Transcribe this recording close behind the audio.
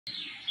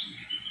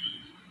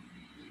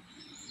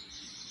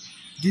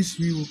This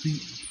we will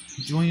be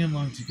joining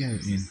along together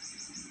in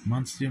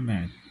Monster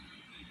Math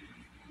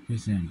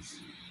presents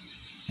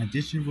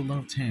Addition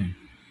Below 10.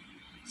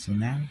 So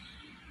now,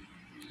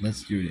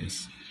 let's do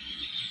this.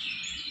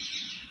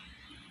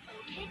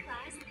 Okay,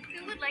 class,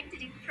 who would like to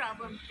do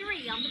problem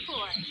 3 on the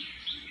board?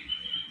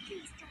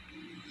 Please don't be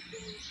me.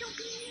 Please don't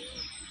be me.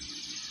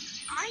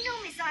 I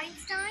know, Miss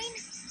Einstein.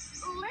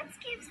 Let's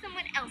give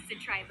someone else a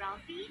try,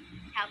 Ralphie.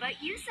 How about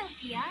you,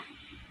 Sophia?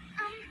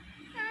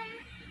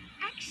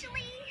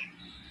 Actually...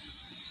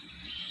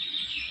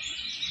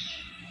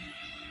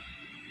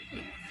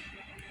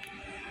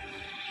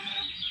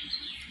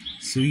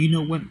 So you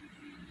know what?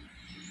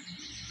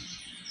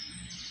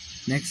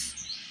 Next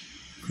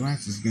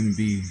class is going to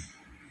be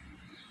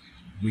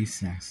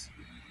recess.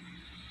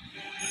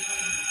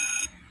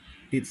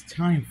 It's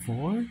time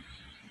for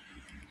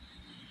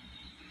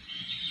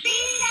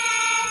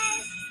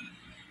Recess!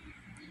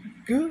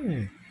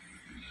 good.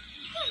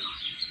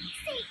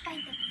 Saved by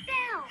the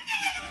bell.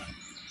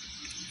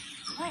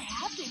 What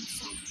happened,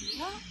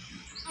 Sophia?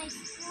 I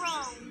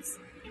froze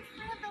in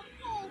front of the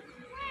whole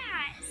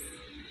class.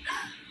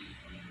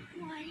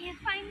 What if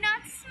I'm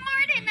not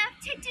smart enough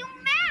to do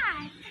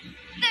math?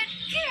 That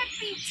can't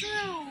be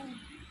true.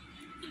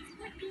 It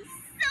would be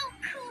so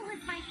cool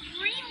if my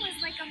brain was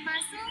like a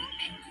muscle.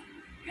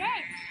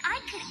 Then I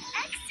could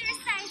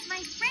exercise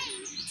my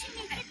brain to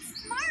make it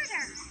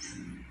smarter.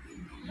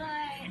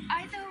 But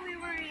I thought we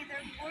were either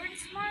born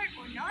smart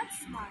or not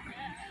smart.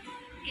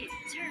 It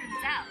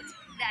turns out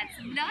that's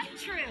not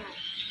true.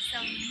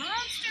 Some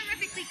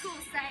monster-rifically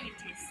cool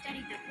scientists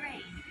studied the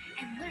brain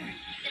and learned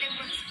that it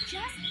works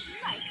just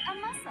like a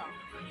muscle.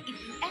 If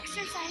you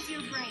exercise your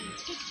brain,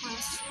 it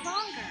grows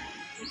stronger,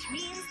 which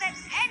means that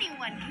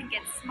anyone can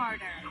get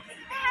smarter.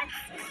 That's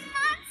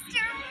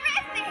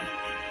monster-rific!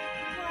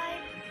 But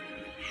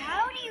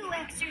how do you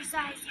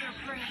exercise your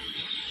brain?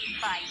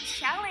 By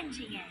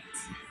challenging it.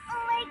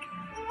 Like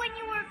when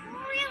you work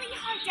really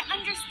hard to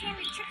understand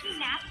a tricky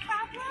math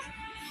problem?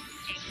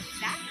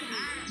 Exactly.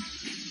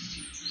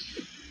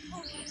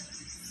 Okay,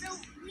 so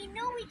we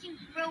know we can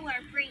grow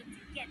our brains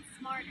and get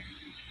smarter,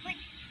 but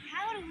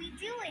how do we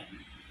do it?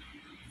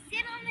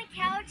 Sit on the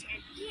couch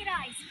and eat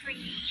ice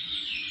cream.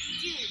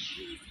 Do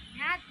easy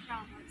math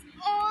problems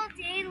all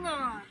day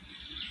long.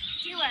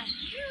 Do a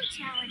few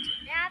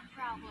challenging math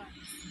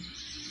problems.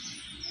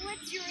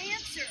 What's your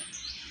answer?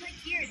 Click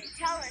here to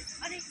tell us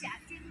on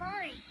Adaptive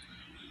Mind.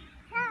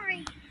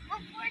 Hurry,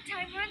 before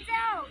time runs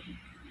out.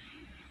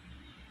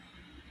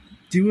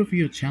 Do a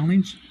real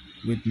challenge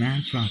with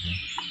math problem.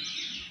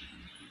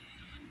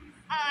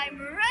 I'm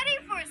ready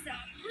for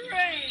some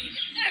brain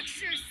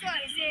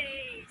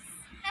exercises.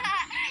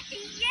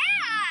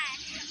 Yeah!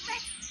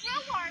 Let's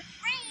grow our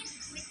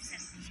brains with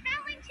some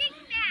challenging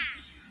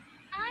math.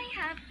 I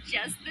have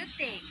just the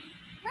thing.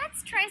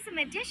 Let's try some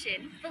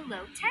addition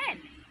below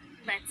 10.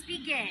 Let's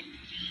begin.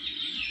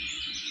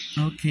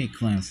 Okay,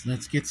 class,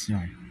 let's get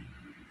started.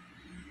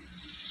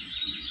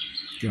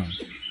 Go.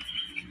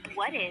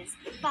 What is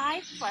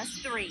 5 plus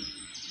 3?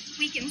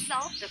 We can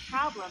solve the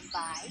problem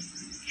by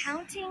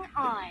counting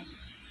on.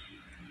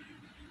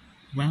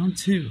 Round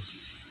 2.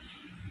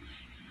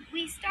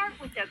 We start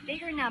with a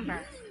bigger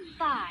number,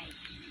 5.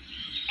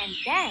 And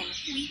then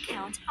we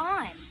count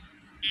on.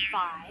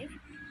 5,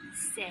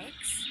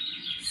 6,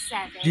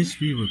 7, This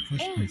we were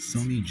pushed by 8.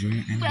 Sony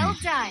Junior Animation. Well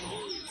done.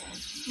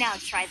 Now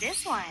try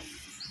this one.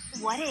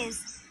 What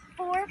is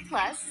 4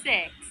 plus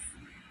 6?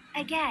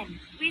 Again,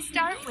 we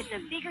start with the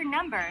bigger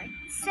number,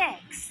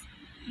 6.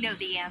 Know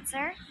the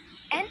answer?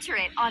 Enter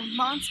it on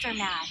Monster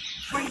Math,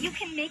 where you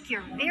can make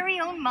your very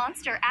own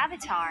monster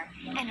avatar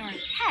and earn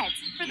pets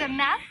for the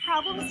math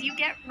problems you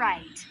get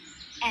right.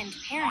 And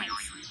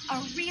parents,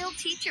 a real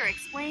teacher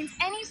explains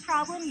any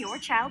problem your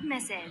child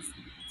misses,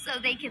 so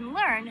they can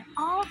learn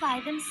all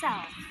by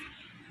themselves.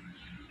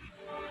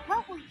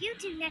 What will you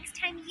do next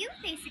time you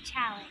face a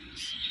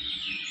challenge?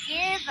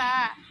 Give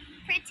up.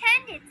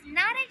 Pretend it's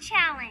not a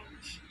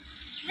challenge.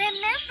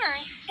 Remember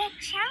that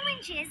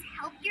challenges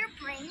help your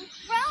brain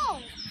grow.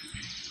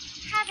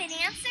 Have an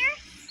answer?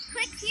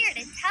 Click here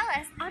to tell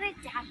us on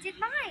Adaptive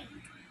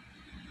Mind.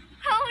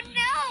 Oh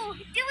no!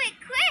 Do it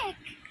quick!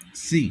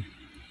 C.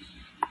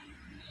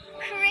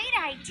 Great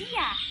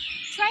idea!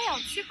 Try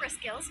out super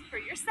skills for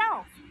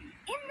yourself.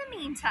 In the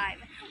meantime,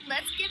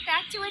 let's get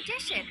back to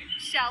addition,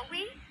 shall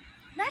we?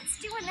 Let's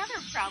do another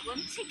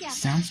problem together.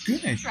 Sounds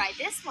good. Try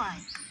this one.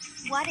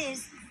 What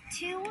is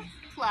 2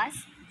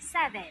 plus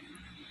 7?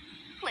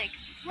 Click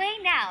play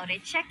now to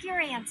check your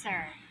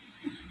answer.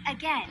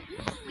 Again,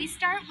 we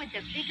start with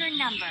the bigger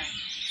number,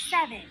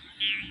 7.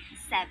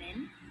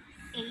 7,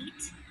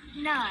 8,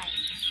 9.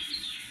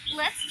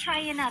 Let's try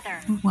another.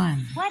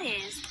 1. What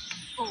is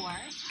 4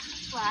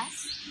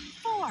 plus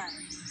 4?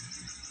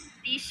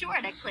 Be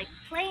sure to click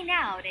play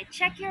now to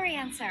check your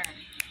answer.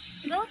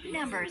 Both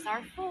numbers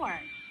are 4,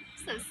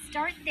 so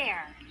start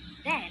there.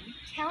 Then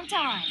count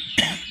on.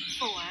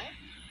 4,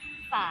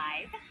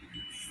 5,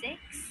 6,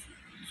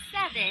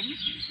 7,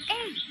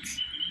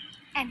 8.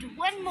 And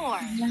one more.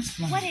 Last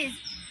one. What is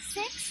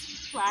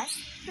 6 plus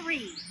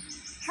 3?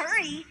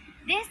 Hurry!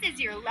 This is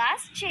your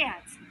last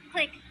chance.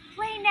 Click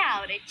play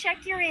now to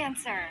check your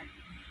answer.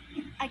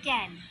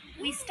 Again,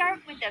 we start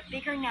with a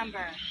bigger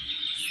number.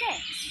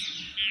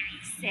 6.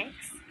 6,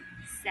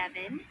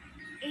 7,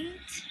 8,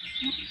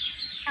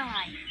 9.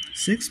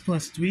 6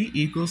 plus 3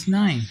 equals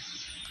 9.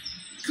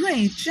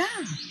 Great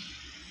job!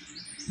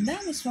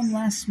 That was from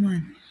last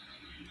month.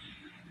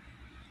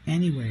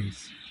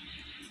 Anyways.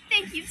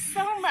 Thank you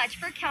so much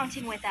for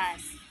counting with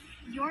us.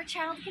 Your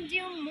child can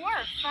do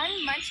more fun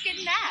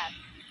Munchkin math.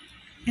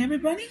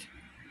 Everybody,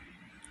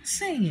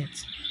 say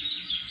it.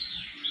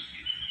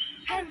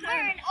 And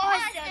learn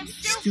awesome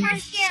super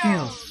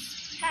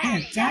skills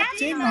At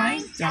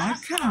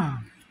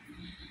AdaptiveMind.com.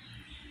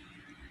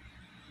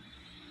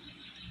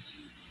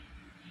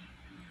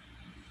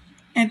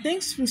 And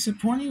thanks for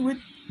supporting with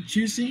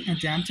choosing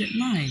Adaptive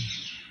Mind.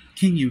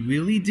 Can you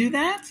really do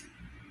that?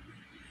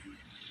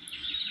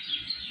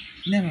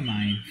 Never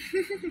mind.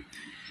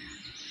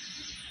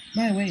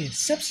 By the way,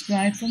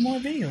 subscribe for more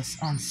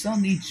videos on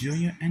Sunny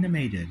Junior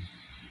Animated.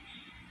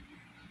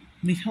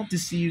 We hope to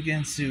see you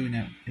again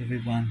soon,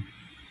 everyone.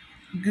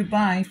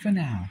 Goodbye for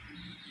now.